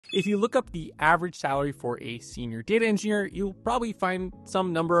If you look up the average salary for a senior data engineer, you'll probably find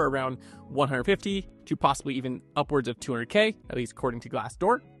some number around 150 to possibly even upwards of 200K, at least according to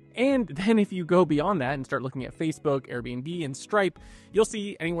Glassdoor. And then if you go beyond that and start looking at Facebook, Airbnb, and Stripe, you'll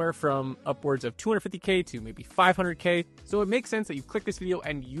see anywhere from upwards of 250K to maybe 500K. So it makes sense that you click this video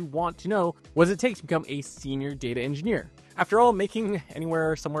and you want to know, what does it take to become a senior data engineer? After all, making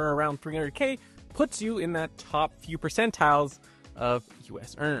anywhere somewhere around 300K puts you in that top few percentiles of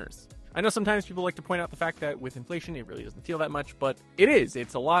US earners. I know sometimes people like to point out the fact that with inflation, it really doesn't feel that much, but it is.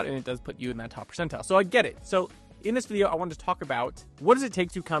 It's a lot, and it does put you in that top percentile. So I get it. So in this video, I wanted to talk about what does it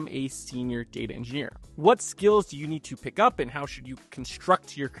take to become a senior data engineer? What skills do you need to pick up, and how should you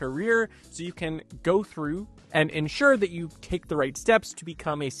construct your career so you can go through and ensure that you take the right steps to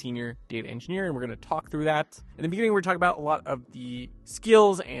become a senior data engineer? And we're going to talk through that. In the beginning, we're talking about a lot of the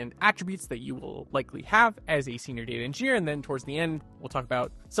skills and attributes that you will likely have as a senior data engineer. And then towards the end, we'll talk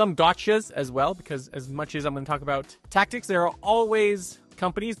about some gotchas as well, because as much as I'm going to talk about tactics, there are always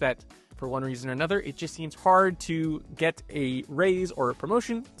companies that, for one reason or another, it just seems hard to get a raise or a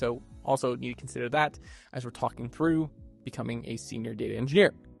promotion. So also need to consider that as we're talking through becoming a senior data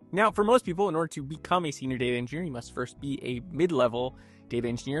engineer. Now, for most people, in order to become a senior data engineer, you must first be a mid-level data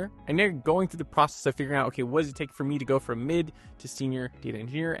engineer. And they're going through the process of figuring out, okay, what does it take for me to go from mid to senior data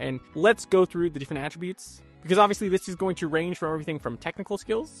engineer? And let's go through the different attributes, because obviously this is going to range from everything from technical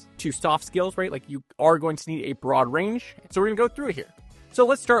skills to soft skills, right? Like you are going to need a broad range. So we're going to go through it here. So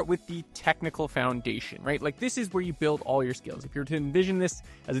let's start with the technical foundation, right? Like this is where you build all your skills. If you were to envision this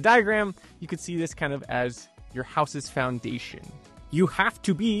as a diagram, you could see this kind of as your house's foundation. You have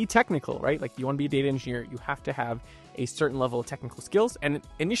to be technical, right? Like you want to be a data engineer, you have to have a certain level of technical skills. And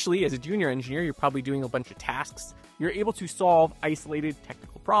initially, as a junior engineer, you're probably doing a bunch of tasks. You're able to solve isolated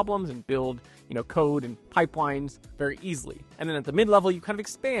technical problems and build, code and pipelines very easily. And then at the mid-level, you kind of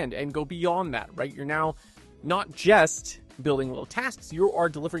expand and go beyond that, right? You're now not just building little tasks, you are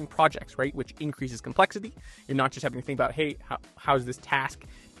delivering projects, right? Which increases complexity. You're not just having to think about, hey, how does this task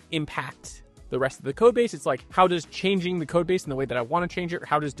impact the rest of the code base? It's like, how does changing the code base in the way that I want to change it, or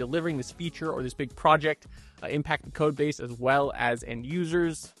how does delivering this feature or this big project impact the code base as well as end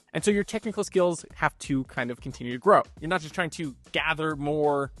users? And so your technical skills have to kind of continue to grow. You're not just trying to gather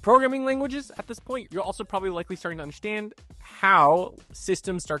more programming languages at this point. You're also probably likely starting to understand how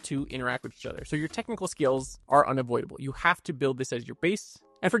systems start to interact with each other. So your technical skills are unavoidable. You have to build this as your base.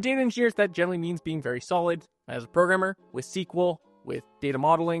 And for data engineers, that generally means being very solid as a programmer with SQL, with data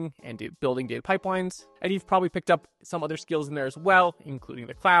modeling and building data pipelines. And you've probably picked up some other skills in there as well, including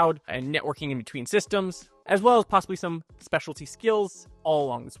the cloud and networking in between systems, as well as possibly some specialty skills all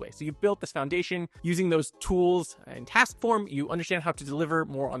along this way. So you've built this foundation using those tools and task form. You understand how to deliver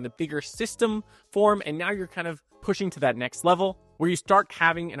more on the bigger system form. And now you're kind of pushing to that next level where you start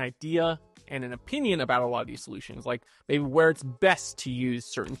having an idea and an opinion about a lot of these solutions, like maybe where it's best to use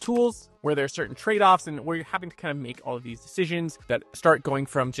certain tools, where there are certain trade-offs, and where you're having to kind of make all of these decisions that start going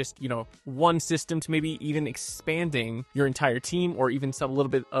from just, one system to maybe even expanding your entire team, or even a little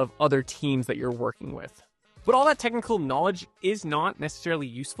bit of other teams that you're working with. But all that technical knowledge is not necessarily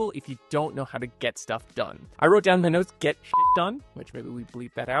useful if you don't know how to get stuff done. I wrote down in my notes, get shit done, which maybe we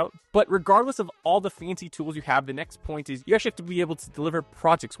bleep that out. But regardless of all the fancy tools you have, the next point is you actually have to be able to deliver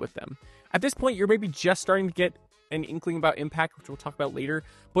projects with them. At this point, you're maybe just starting to get an inkling about impact, which we'll talk about later,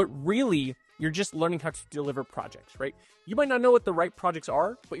 but really, you're just learning how to deliver projects, right? You might not know what the right projects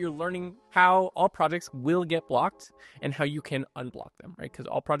are, but you're learning how all projects will get blocked and how you can unblock them, right? Because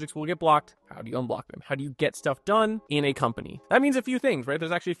all projects will get blocked. How do you unblock them? How do you get stuff done in a company? That means a few things, right?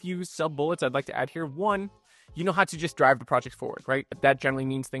 There's actually a few sub bullets I'd like to add here. One, you know how to just drive the project forward, right? That generally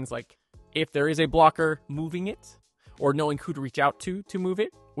means things like if there is a blocker, moving it, or knowing who to reach out to move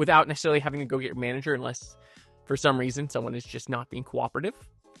it without necessarily having to go get your manager unless for some reason someone is just not being cooperative.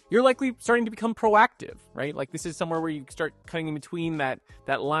 You're likely starting to become proactive, right? Like this is somewhere where you start cutting in between that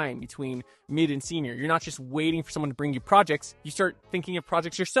line between mid and senior. You're not just waiting for someone to bring you projects. You start thinking of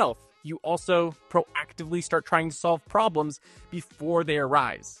projects yourself. You also proactively start trying to solve problems before they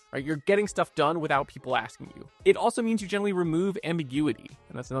arise, right? You're getting stuff done without people asking you. It also means you generally remove ambiguity.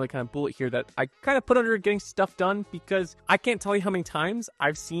 And that's another kind of bullet here that I kind of put under getting stuff done, because I can't tell you how many times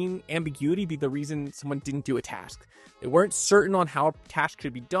I've seen ambiguity be the reason someone didn't do a task. They weren't certain on how a task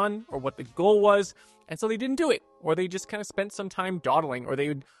should be done or what the goal was, and so they didn't do it. Or they just kind of spent some time dawdling, or they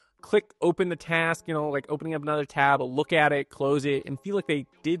would click open the task, like opening up another tab, look at it, close it, and feel like they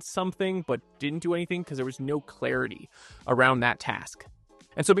did something but didn't do anything because there was no clarity around that task.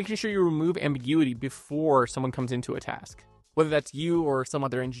 And so making sure you remove ambiguity before someone comes into a task, whether that's you or some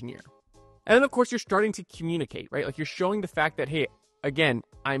other engineer. And then of course you're starting to communicate, right? Like you're showing the fact that, hey, again,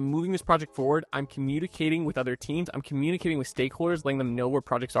 I'm moving this project forward. I'm communicating with other teams. I'm communicating with stakeholders, letting them know where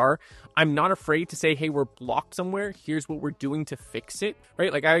projects are. I'm not afraid to say, hey, we're blocked somewhere. Here's what we're doing to fix it,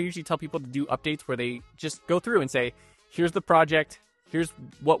 right? Like I usually tell people to do updates where they just go through and say, here's the project. Here's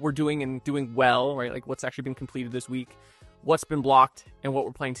what we're doing and doing well, right? Like what's actually been completed this week, what's been blocked, and what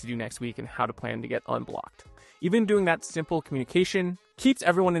we're planning to do next week and how to plan to get unblocked. Even doing that simple communication keeps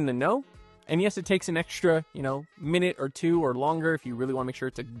everyone in the know. And yes, it takes an extra, minute or two or longer if you really want to make sure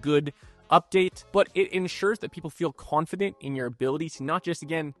it's a good update, but it ensures that people feel confident in your ability to not just,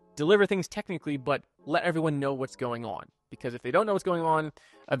 again, deliver things technically, but let everyone know what's going on. Because if they don't know what's going on,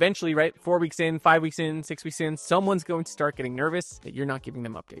 eventually, right, 4 weeks in, 5 weeks in, 6 weeks in, someone's going to start getting nervous that you're not giving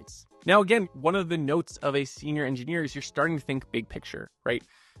them updates. Now, again, one of the notes of a senior engineer is you're starting to think big picture, right?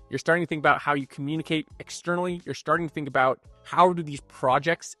 You're starting to think about how you communicate externally. You're starting to think about how do these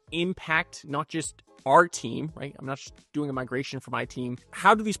projects impact not just our team, right? I'm not just doing a migration for my team.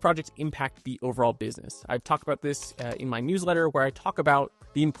 How do these projects impact the overall business? I've talked about this in my newsletter where I talk about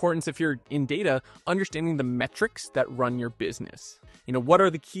the importance, if you're in data, understanding the metrics that run your business. What are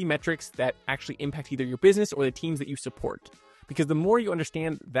the key metrics that actually impact either your business or the teams that you support? Because the more you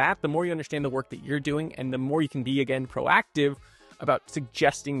understand that, the more you understand the work that you're doing, and the more you can be, again, proactive about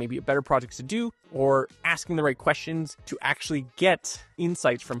suggesting maybe a better project to do or asking the right questions to actually get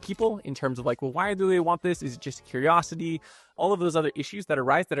insights from people in terms of like, well, why do they want this? Is it just curiosity? All of those other issues that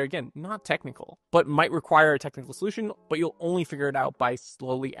arise that are, again, not technical, but might require a technical solution, but you'll only figure it out by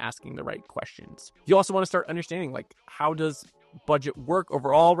slowly asking the right questions. You also want to start understanding, like, how does budget work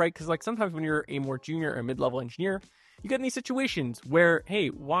overall, right? Because like sometimes when you're a more junior or mid-level engineer, you get in these situations where, hey,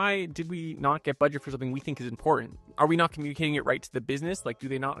 why did we not get budget for something we think is important? Are we not communicating it right to the business? Like, do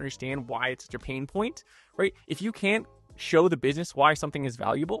they not understand why it's such a pain point, right? If you can't show the business why something is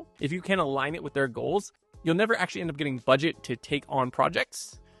valuable, if you can't align it with their goals, you'll never actually end up getting budget to take on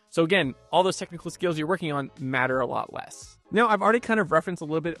projects. So again, all those technical skills you're working on matter a lot less. Now, I've already kind of referenced a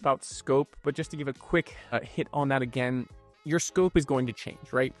little bit about scope, but just to give a quick hit on that again, your scope is going to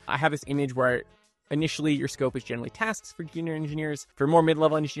change, right? I have this image where initially, your scope is generally tasks for junior engineers. For more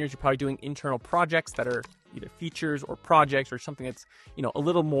mid-level engineers, you're probably doing internal projects that are either features or projects or something that's, a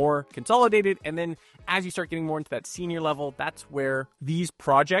little more consolidated. And then as you start getting more into that senior level, that's where these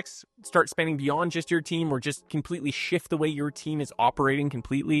projects start spanning beyond just your team or just completely shift the way your team is operating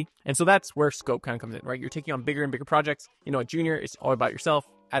completely. And so that's where scope kind of comes in, right? You're taking on bigger and bigger projects. At junior, it's all about yourself.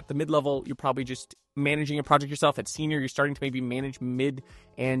 At the mid-level, you're probably just managing a project yourself. At senior, you're starting to maybe manage mid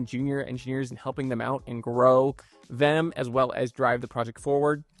and junior engineers and helping them out and grow them as well as drive the project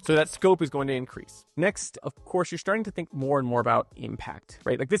forward. So that scope is going to increase. Next, of course, you're starting to think more and more about impact,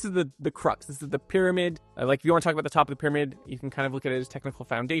 right? Like this is the crux. This is the pyramid. Like if you want to talk about the top of the pyramid, you can kind of look at it as technical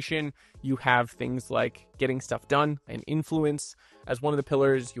foundation. You have things like getting stuff done and influence as one of the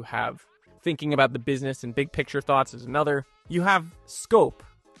pillars. You have thinking about the business and big picture thoughts as another. You have scope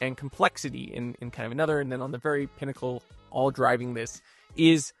and complexity in kind of another. And then on the very pinnacle, all driving this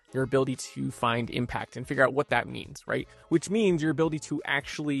is your ability to find impact and figure out what that means, right? Which means your ability to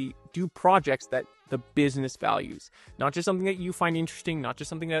actually do projects that the business values, not just something that you find interesting, not just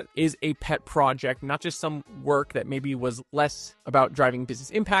something that is a pet project, not just some work that maybe was less about driving business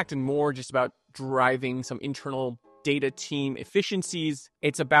impact and more just about driving some internal data team efficiencies.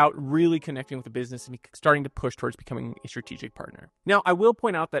 It's about really connecting with the business and starting to push towards becoming a strategic partner. Now, I will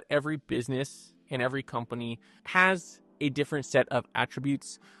point out that every business and every company has a different set of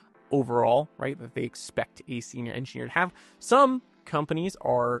attributes overall, right, that they expect a senior engineer to have. Some companies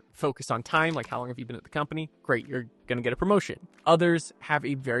are focused on time, like how long have you been at the company? Great, you're going to get a promotion. Others have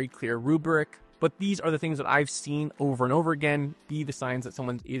a very clear rubric, but these are the things that I've seen over and over again be the signs that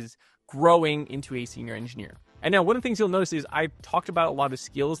someone is growing into a senior engineer. And now one of the things you'll notice is I've talked about a lot of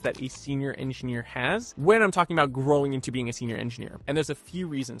skills that a senior engineer has when I'm talking about growing into being a senior engineer. And there's a few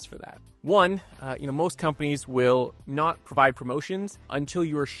reasons for that. One, most companies will not provide promotions until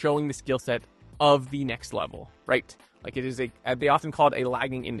you are showing the skill set of the next level, right? Like it is they often call it a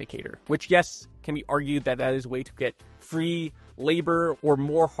lagging indicator, which yes, can be argued that is a way to get free labor or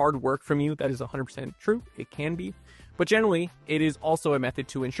more hard work from you. That is 100% true. It can be. But generally, it is also a method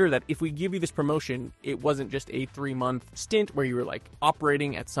to ensure that if we give you this promotion, it wasn't just a 3-month stint where you were like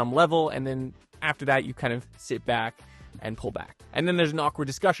operating at some level. And then after that, you kind of sit back and pull back. And then there's an awkward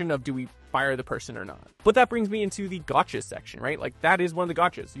discussion of do we fire the person or not? But that brings me into the gotcha section, right? Like that is one of the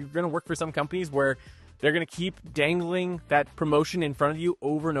gotchas. You're going to work for some companies where they're going to keep dangling that promotion in front of you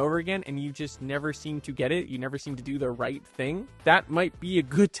over and over again, and you just never seem to get it. You never seem to do the right thing. That might be a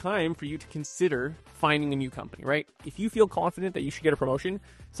good time for you to consider finding a new company, right? If you feel confident that you should get a promotion,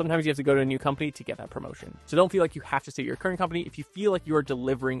 sometimes you have to go to a new company to get that promotion. So don't feel like you have to stay at your current company if you feel like you are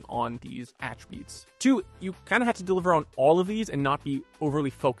delivering on these attributes. 2, you kind of have to deliver on all of these and not be overly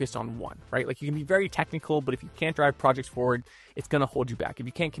focused on one, right? Like you can be very technical, but if you can't drive projects forward, it's going to hold you back. If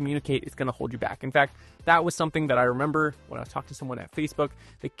you can't communicate, it's going to hold you back. In fact, that was something that I remember when I was talking to someone at Facebook.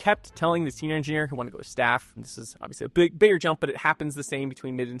 They kept telling the senior engineer who wanted to go to staff, and this is obviously a bigger jump, but it happens the same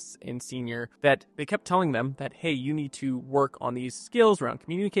between mid and senior, that they kept telling them that, hey, you need to work on these skills around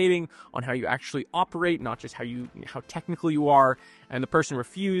communicating, on how you actually operate, not just how technical you are. And the person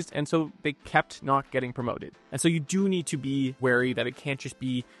refused, and so they kept not getting promoted. And so you do need to be wary that it can't just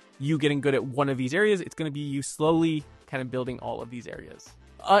be you getting good at one of these areas. It's going to be you slowly kind of building all of these areas.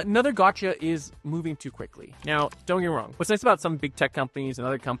 Another gotcha is moving too quickly. Now, don't get me wrong. What's nice about some big tech companies and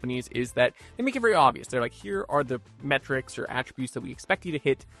other companies is that they make it very obvious. They're like, here are the metrics or attributes that we expect you to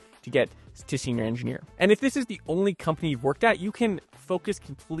hit to get to senior engineer. And if this is the only company you've worked at, you can focus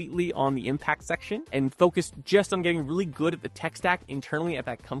completely on the impact section and focus just on getting really good at the tech stack internally at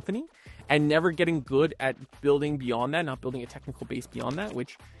that company and never getting good at building beyond that, not building a technical base beyond that,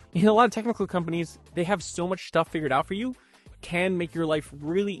 which in a lot of technical companies, they have so much stuff figured out for you, can make your life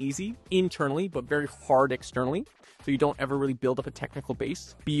really easy internally, but very hard externally. So you don't ever really build up a technical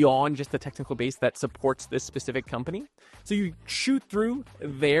base beyond just the technical base that supports this specific company. So you shoot through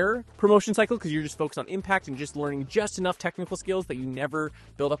their promotion cycle because you're just focused on impact and just learning just enough technical skills that you never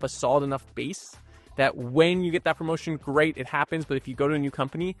build up a solid enough base that when you get that promotion, great, it happens. But if you go to a new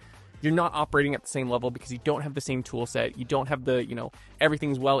company, you're not operating at the same level because you don't have the same tool set. You don't have the,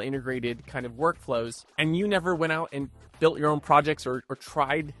 everything's well integrated kind of workflows. And you never went out and built your own projects or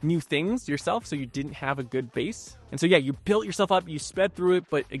tried new things yourself. So you didn't have a good base. And so, yeah, you built yourself up, you sped through it.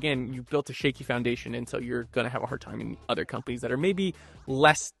 But again, you built a shaky foundation. And so you're going to have a hard time in other companies that are maybe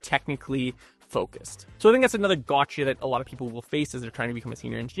less technically focused. So I think that's another gotcha that a lot of people will face as they're trying to become a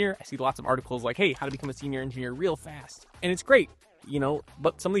senior engineer. I see lots of articles like, hey, how to become a senior engineer real fast. And it's great.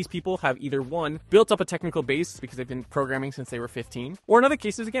 But some of these people have either one, built up a technical base because they've been programming since they were 15, or in other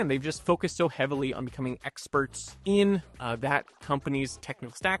cases, again, they've just focused so heavily on becoming experts in that company's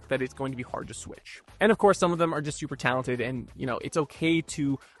technical stack that it's going to be hard to switch. And of course, some of them are just super talented and, it's okay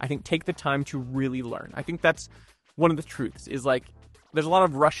to, I think, take the time to really learn. I think that's one of the truths is like, there's a lot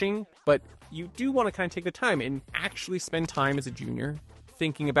of rushing, but you do want to kind of take the time and actually spend time as a junior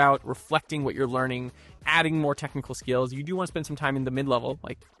thinking about reflecting what you're learning, adding more technical skills. You do want to spend some time in the mid-level.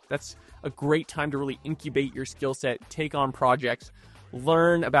 Like that's a great time to really incubate your skill set, take on projects,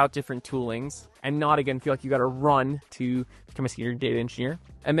 learn about different toolings, and not again feel like you got to run to become a senior data engineer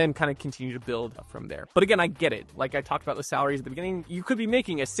and then kind of continue to build up from there. But again, I get it. Like I talked about the salaries at the beginning, you could be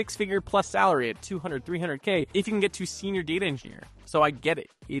making a 6-figure plus salary at 200, 300K if you can get to senior data engineer. So I get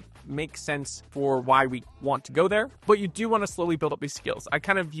it. It makes sense for why we want to go there, but you do want to slowly build up these skills. I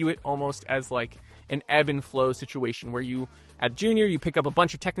kind of view it almost as like an ebb and flow situation where you, at junior, you pick up a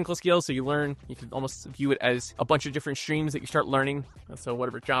bunch of technical skills. So you learn, you can almost view it as a bunch of different streams that you start learning. So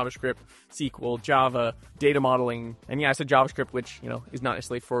whatever, JavaScript, SQL, Java, data modeling. And yeah, I said JavaScript, which, is not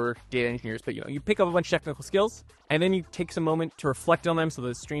necessarily for data engineers, but you pick up a bunch of technical skills and then you take some moment to reflect on them. So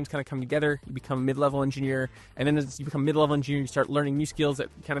the streams kind of come together. You become a mid-level engineer. And then as you become mid-level engineer, you start learning new skills that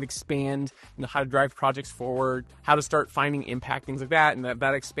kind of expand, how to drive projects forward, how to start finding impact, things like that. And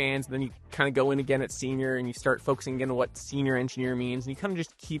that expands. And then you kind of go in again at senior and you start focusing again on what senior engineer means. And you kind of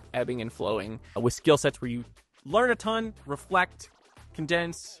just keep ebbing and flowing with skill sets where you learn a ton, reflect,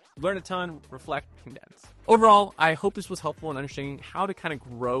 condense, learn a ton, reflect, condense. Overall, I hope this was helpful in understanding how to kind of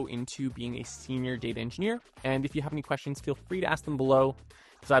grow into being a senior data engineer. And if you have any questions, feel free to ask them below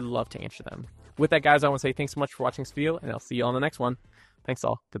because I'd love to answer them. With that, guys, I want to say thanks so much for watching this video and I'll see you on the next one. Thanks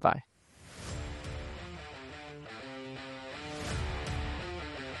all. Goodbye.